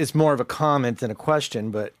it's more of a comment than a question,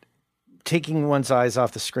 but taking one's eyes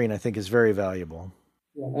off the screen, I think, is very valuable.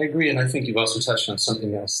 Yeah, I agree. And I think you've also touched on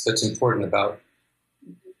something else that's important about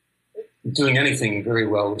doing anything very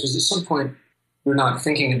well, which is at some point you're not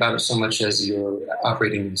thinking about it so much as you're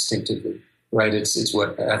operating instinctively, right? It's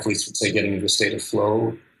what athletes would say, getting into a state of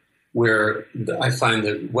flow, where I find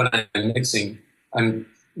that when I'm mixing,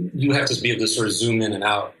 you have to be able to sort of zoom in and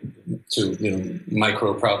out to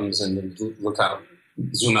micro problems and then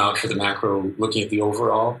zoom out for the macro, looking at the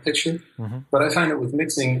overall picture. Mm-hmm. But I find that with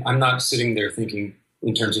mixing, I'm not sitting there thinking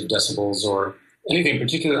in terms of decibels or anything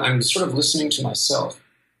particular. I'm sort of listening to myself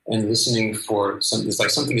and listening for something. It's like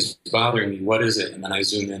something is bothering me. What is it? And then I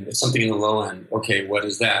zoom in. It's something in the low end. Okay, what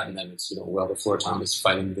is that? And then it's the floor tom is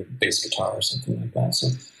fighting the bass guitar or something like that. So.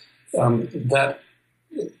 That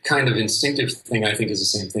kind of instinctive thing, I think, is the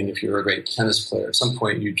same thing if you're a great tennis player. At some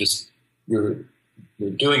point, you're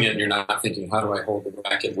doing it and you're not thinking, how do I hold the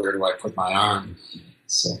racket? Where do I put my arm?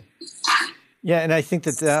 So, yeah, and I think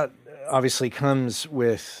that obviously comes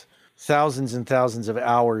with thousands and thousands of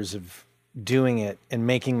hours of doing it and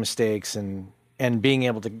making mistakes and being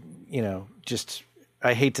able to, just,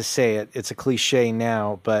 I hate to say it, it's a cliche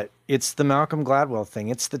now, but It's the Malcolm Gladwell thing.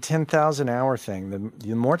 It's the 10,000 hour thing.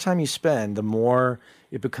 The more time you spend, the more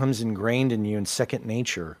it becomes ingrained in you in second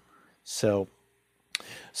nature. So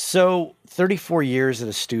 34 years at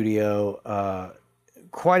a studio,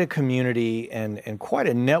 quite a community and quite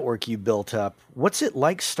a network you built up. What's it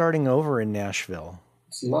like starting over in Nashville?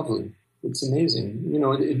 It's lovely. It's amazing.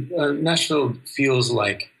 Nashville feels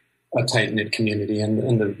like a tight-knit community, and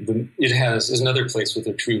it is another place with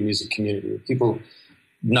a true music community. People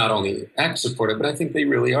not only act supportive, but I think they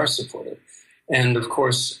really are supportive. And of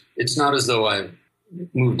course, it's not as though I've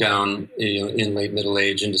moved down in late middle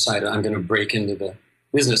age and decided I'm going to break into the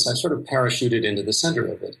business. I've sort of parachuted into the center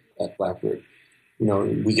of it at Blackbird.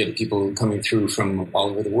 We get people coming through from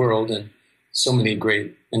all over the world and so many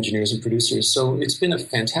great engineers and producers. So it's been a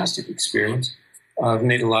fantastic experience. I've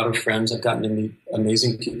made a lot of friends. I've gotten to meet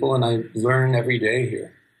amazing people, and I learn every day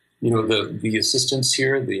here. The assistants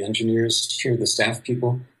here, the engineers here, the staff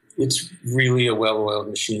people, it's really a well-oiled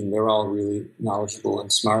machine. They're all really knowledgeable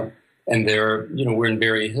and smart. And we're in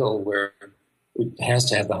Berry Hill, where it has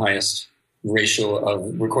to have the highest ratio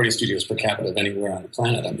of recording studios per capita of anywhere on the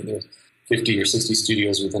planet. I mean, there's 50 or 60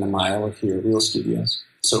 studios within a mile of here, real studios.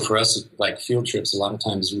 So for us, like field trips, a lot of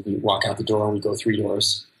times we walk out the door and we go 3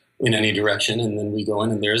 doors in any direction, and then we go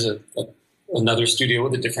in and there's another studio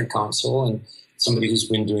with a different console and somebody who's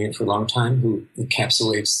been doing it for a long time who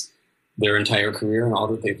encapsulates their entire career and all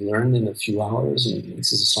that they've learned in a few hours and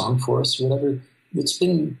mixes a song for us or whatever. It's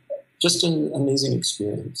been just an amazing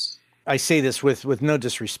experience. I say this with no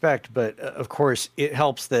disrespect, but of course it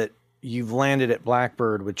helps that you've landed at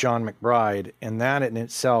Blackbird with John McBride, and that in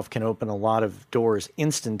itself can open a lot of doors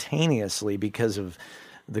instantaneously because of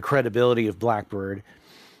the credibility of Blackbird.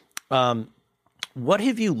 What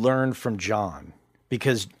have you learned from John?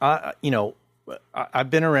 Because, I've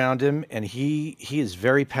been around him, and he is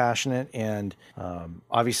very passionate, and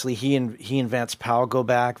obviously he and Vance Powell go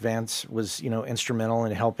back. Vance was, instrumental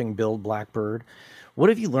in helping build Blackbird. What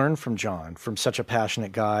have you learned from John, from such a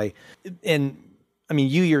passionate guy? And I mean,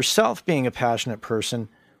 you yourself being a passionate person,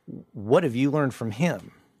 what have you learned from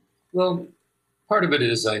him? Well, part of it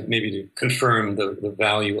is maybe to confirm the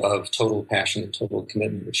value of total passion and total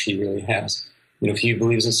commitment, which he really has. If he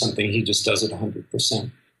believes in something, he just does it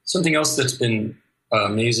 100%. Something else that's been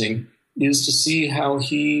amazing is to see how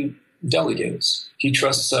he delegates. He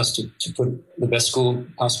trusts us to put the best school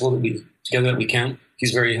possible together that we can.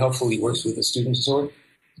 He's very helpful. He works with the students,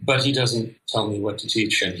 but he doesn't tell me what to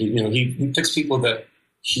teach. And he picks people that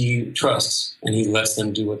he trusts, and he lets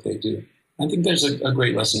them do what they do. I think there's a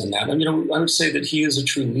great lesson in that. I would say that he is a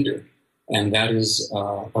true leader, and that is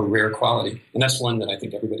a rare quality. And that's one that I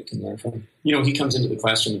think everybody can learn from. He comes into the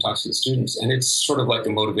classroom and talks to the students, and it's sort of like a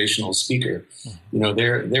motivational speaker.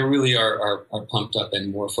 They really are pumped up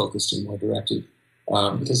and more focused and more directed.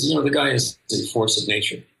 Because, the guy is a force of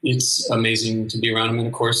nature. It's amazing to be around him. And,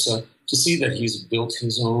 of course, to see that he's built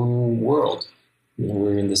his own world.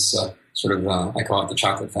 We're in this sort of, I call it the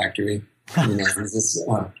chocolate factory. It's amazing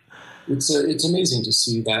to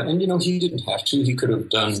see that. And, he didn't have to. He could have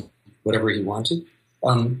done whatever he wanted.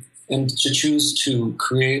 And to choose to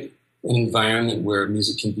create an environment where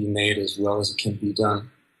music can be made as well as it can be done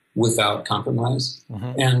without compromise.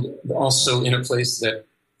 Mm-hmm. And also in a place that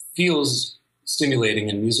feels stimulating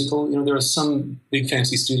and musical. There are some big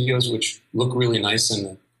fancy studios which look really nice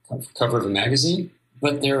in the cover of a magazine,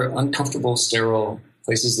 but they're uncomfortable, sterile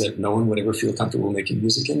places that no one would ever feel comfortable making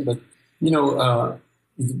music in. But,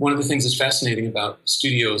 one of the things that's fascinating about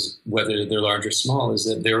studios, whether they're large or small, is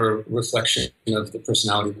that they're a reflection of the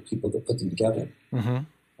personality of the people that put them together. Mm-hmm.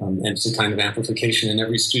 And it's a kind of amplification, and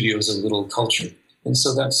every studio is a little culture. And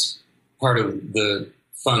so that's part of the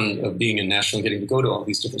fun of being in Nashville and getting to go to all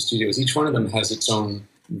these different studios. Each one of them has its own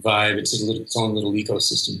vibe, its own little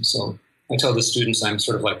ecosystem. So I tell the students I'm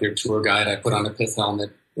sort of like their tour guide. I put on a pith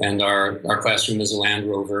helmet, and our classroom is a Land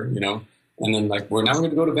Rover, And then we're now going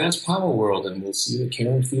to go to Vance Powell World, and we'll see the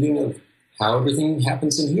care and feeding of how everything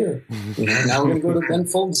happens in here. Now we're going to go to Ben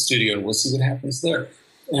Folds' studio, and we'll see what happens there.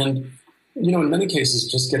 And, in many cases,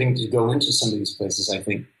 just getting to go into some of these places, I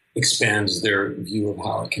think, expands their view of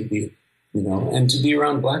how it can be. And to be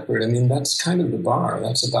around Blackbird, that's kind of the bar.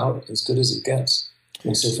 That's about as good as it gets.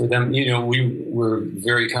 And so for them, we were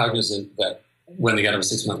very cognizant that when they got a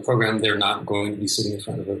 6-month program, they're not going to be sitting in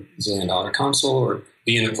front of a $1 zillion console or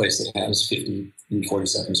be in a place that has 50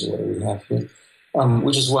 U47s or whatever we have here,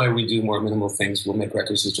 which is why we do more minimal things. We'll make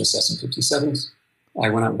records with just SM57s. I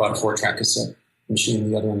went out and bought a 4-track cassette machine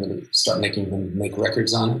the other one to start making them make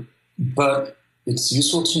records on it. But it's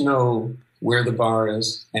useful to know where the bar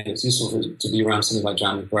is, and it's useful to be around something like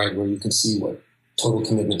John McBride where you can see what total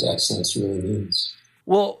commitment to excellence really means.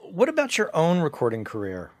 Well, what about your own recording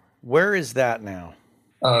career? Where is that now?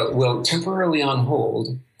 Well, temporarily on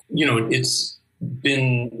hold. It's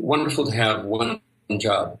been wonderful to have one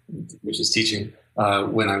job, which is teaching.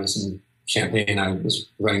 When I was in Champaign, I was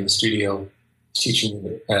running the studio,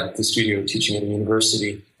 teaching at a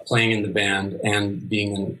university, playing in the band, and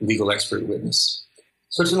being a legal expert witness.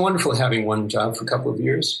 So it's been wonderful having one job for a couple of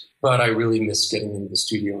years, but I really miss getting into the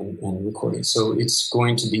studio and recording. So it's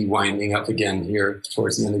going to be winding up again here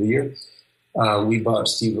towards the end of the year. We bought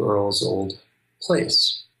Steve Earle's old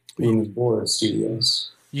place in Board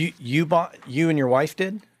Studios. You and your wife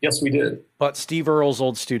did? Yes, we did. Bought Steve Earle's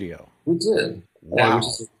old studio. We did. Wow.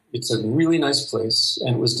 It's a really nice place,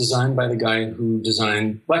 and it was designed by the guy who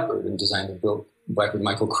designed Blackbird and designed and built Blackbird,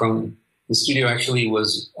 Michael Cronin. The studio actually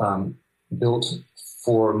was built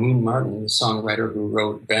for Moon Martin, the songwriter who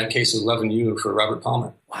wrote Bad Case of Lovin' You for Robert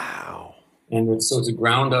Palmer. Wow. And it's a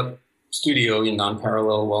ground-up studio in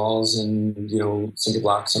non-parallel walls and, cinder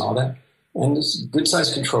blocks and all that. And it's a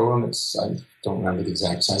good-sized control room. I don't remember the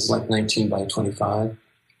exact size, like 19 by 25.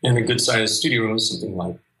 And a good-sized studio room is something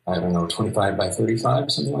like, 25 by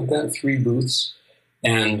 35, something like that. 3 booths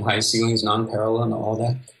and high ceilings, non-parallel and all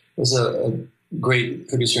that. There's a great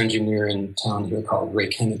producer-engineer in town here called Ray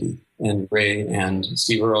Kennedy. And Ray and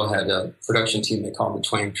Steve Earle had a production team they called the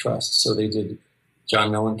Twang Trust. So they did John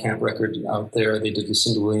Mellencamp record out there. They did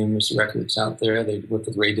Lucinda Williams records out there. They worked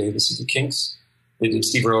with Ray Davis and the Kinks. They did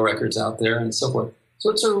Steve Earle records out there and so forth. So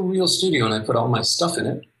it's a real studio, and I put all my stuff in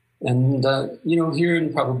it. And, here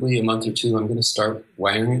in probably a month or two, I'm going to start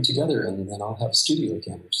wiring it together, and then I'll have a studio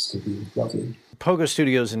again, which is going to be lovely. Pogo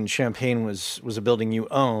Studios in Champaign was a building you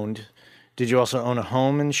owned. Did you also own a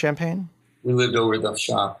home in Champaign? We lived over the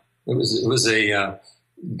shop. It was a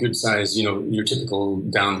good size, your typical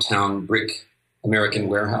downtown brick American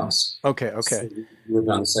warehouse. Okay. So we lived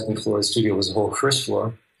on the second floor. The studio was the whole first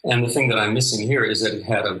floor. And the thing that I'm missing here is that it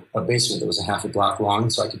had a basement that was a half a block long,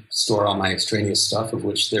 so I could store all my extraneous stuff, of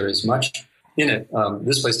which there is much in it.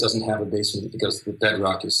 This place doesn't have a basement because the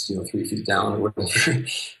bedrock is 3 feet down or whatever.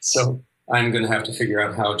 So I'm going to have to figure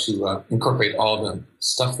out how to incorporate all the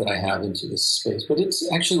stuff that I have into this space. But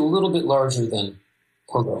it's actually a little bit larger than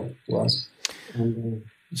Pogo was.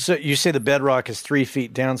 So you say the bedrock is 3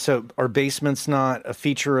 feet down. So are basements not a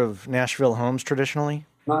feature of Nashville homes traditionally?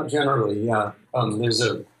 Not generally, yeah. There's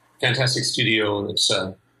a fantastic studio that's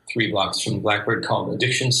 3 blocks from Blackbird called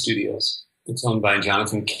Addiction Studios. It's owned by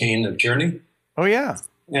Jonathan Cain of Journey. Oh, yeah.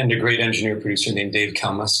 And a great engineer-producer named Dave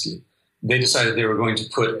Kalmusky. They decided they were going to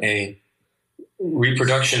put a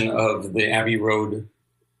reproduction of the Abbey Road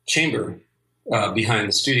chamber behind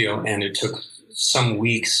the studio, and it took some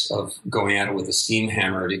weeks of going at it with a steam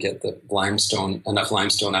hammer to get the enough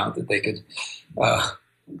limestone out that they could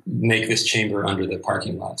make this chamber under the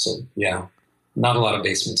parking lot. So, yeah, not a lot of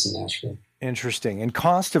basements in Nashville. Interesting. And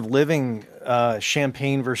cost of living,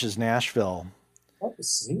 Champaign versus Nashville? About the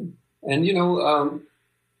same. And,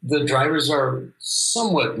 the drivers are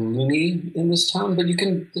somewhat loony in this town, but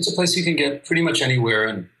it's a place you can get pretty much anywhere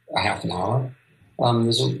in a half an hour.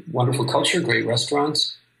 There's a wonderful culture, great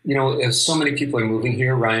restaurants. If so many people are moving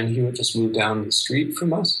here, Ryan Hewitt just moved down the street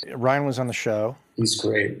from us. Ryan was on the show. He's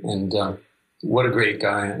great. And what a great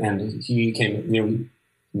guy. And he came,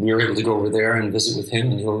 we were able to go over there and visit with him,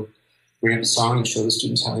 and he'll bring up a song and show the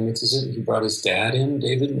students how he mixes it. He brought his dad in,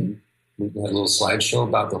 David, and we had a little slideshow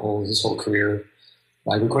about his whole career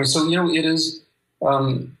live recording. So, it is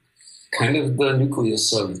kind of the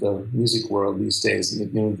nucleus of the music world these days. A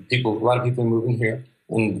lot of people are moving here,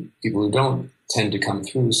 and people who don't tend to come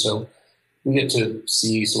through. So we get to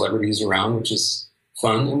see celebrities around, which is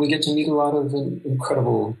fun, and we get to meet a lot of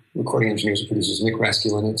incredible recording engineers and producers. Nick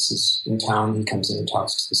Raskulinecz is in town. He comes in and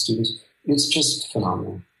talks to the students. It's just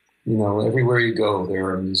phenomenal. Everywhere you go, there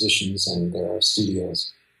are musicians and there are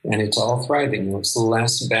studios, and it's all thriving. It's the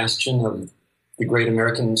last bastion of the great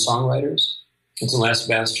American songwriters. It's the last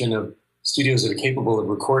bastion of studios that are capable of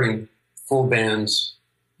recording full bands,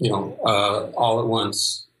 all at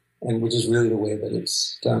once, and which is really the way that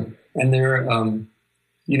it's done. And there,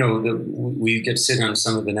 we get to sit on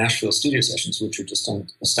some of the Nashville studio sessions, which are just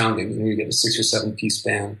astounding. You get a 6 or 7 piece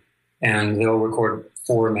band, and they'll record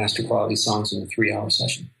 4 master quality songs in a 3-hour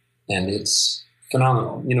session, and it's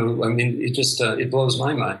phenomenal. It blows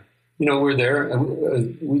my mind. We're there.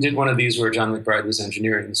 We did one of these where John McBride was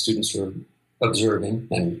engineering, the students were observing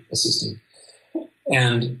and assisting,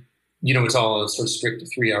 and it's all a sort of strict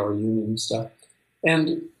 3-hour union stuff,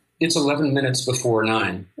 and it's 11 minutes before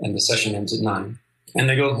 9, and the session ends at 9. And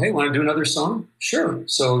they go, "Hey, want to do another song?" Sure.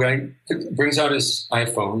 So a guy brings out his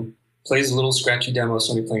iPhone, plays a little scratchy demo,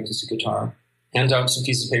 somebody playing acoustic guitar, hand out some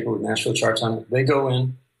piece of paper with Nashville charts on it. They go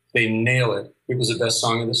in, they nail it. It was the best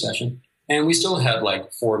song of the session. And we still had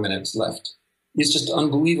like 4 minutes left. It's just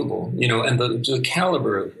unbelievable, and the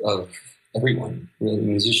caliber of everyone, really,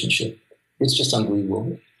 musicianship, it's just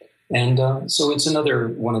unbelievable. And so it's another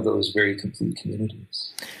one of those very complete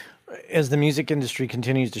communities. As the music industry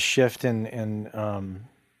continues to shift in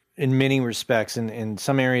many respects, and in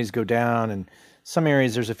some areas go down, and some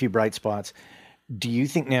areas there's a few bright spots, do you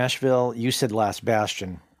think Nashville, you said last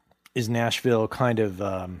bastion, is Nashville kind of,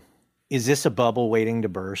 is this a bubble waiting to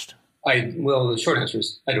burst? Well, the short answer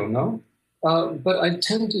is I don't know. But I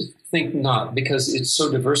tend to think not, because it's so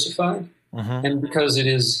diversified, and because it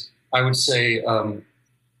is, I would say,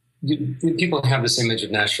 people have this image of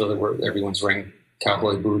Nashville where everyone's wearing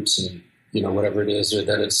cowboy boots and, whatever it is, or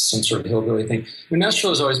that it's some sort of hillbilly thing. Nashville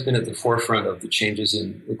has always been at the forefront of the changes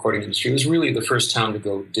in the recording industry. It was really the first town to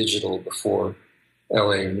go digital before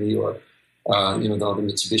LA or New York, all the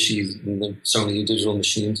Mitsubishis and the Sony digital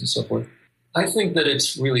machines and so forth. I think that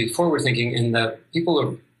it's really forward thinking in that people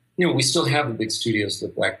are, we still have the big studios, the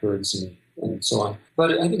Blackbirds and so on.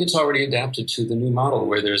 But I think it's already adapted to the new model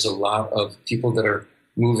where there's a lot of people that are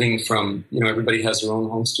moving from, everybody has their own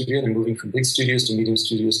home studio. They're moving from big studios to medium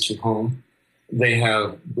studios to home. They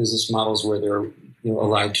have business models where they're,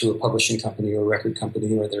 allied to a publishing company or a record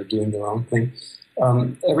company, or they're doing their own thing.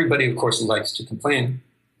 Everybody, of course, likes to complain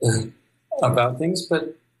about things,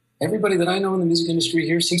 but everybody that I know in the music industry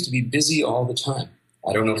here seems to be busy all the time.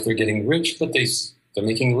 I don't know if they're getting rich, but they're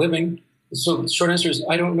making a living. So the short answer is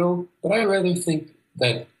I don't know, but I rather think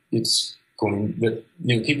that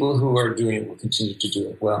people who are doing it will continue to do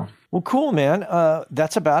it well. Well, cool, man.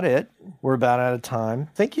 That's about it. We're about out of time.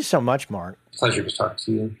 Thank you so much, Mark. Pleasure to talk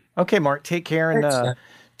to you. Okay, Mark, take care, and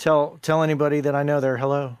tell anybody that I know there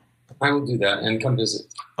hello. I will do that, and come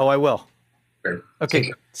visit. Oh, I will. Great.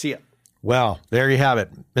 Okay, see ya. Well, there you have it,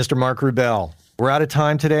 Mr. Mark Rubel. We're out of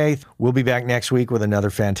time today. We'll be back next week with another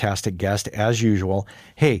fantastic guest, as usual.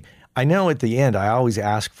 Hey, I know at the end I always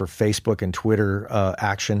ask for Facebook and Twitter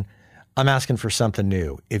action. I'm asking for something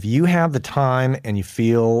new. If you have the time and you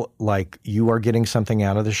feel like you are getting something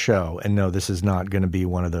out of the show, and no, this is not going to be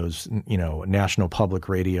one of those, National Public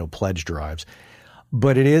Radio pledge drives,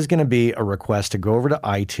 but it is going to be a request to go over to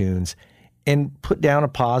iTunes and put down a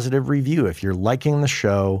positive review. If you're liking the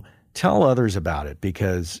show, tell others about it,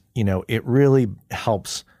 because, it really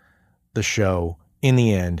helps the show in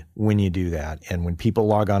the end when you do that. And when people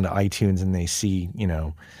log on to iTunes and they see,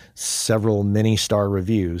 several many star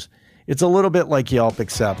reviews, it's a little bit like Yelp,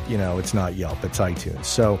 except, it's not Yelp, it's iTunes.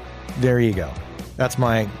 So there you go. That's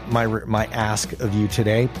my ask of you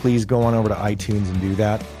today. Please go on over to iTunes and do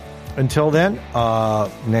that. Until then,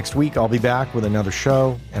 next week I'll be back with another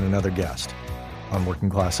show and another guest on Working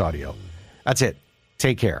Class Audio. That's it.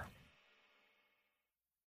 Take care.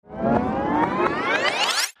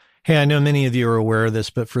 Hey, I know many of you are aware of this,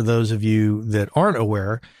 but for those of you that aren't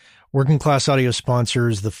aware, Working Class Audio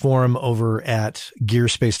sponsors the forum over at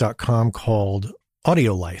gearspace.com called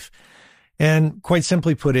Audio Life. And quite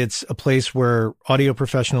simply put, it's a place where audio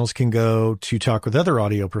professionals can go to talk with other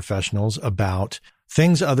audio professionals about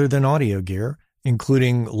things other than audio gear,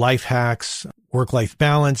 including life hacks, work-life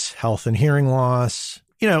balance, health and hearing loss.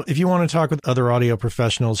 If you want to talk with other audio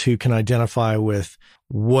professionals who can identify with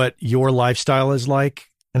what your lifestyle is like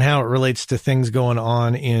and how it relates to things going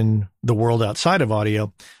on in the world outside of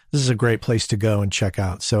audio, this is a great place to go and check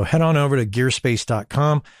out. So head on over to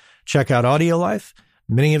gearspace.com, check out Audio Life,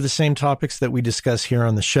 many of the same topics that we discuss here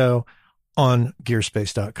on the show on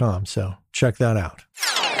gearspace.com. So check that out.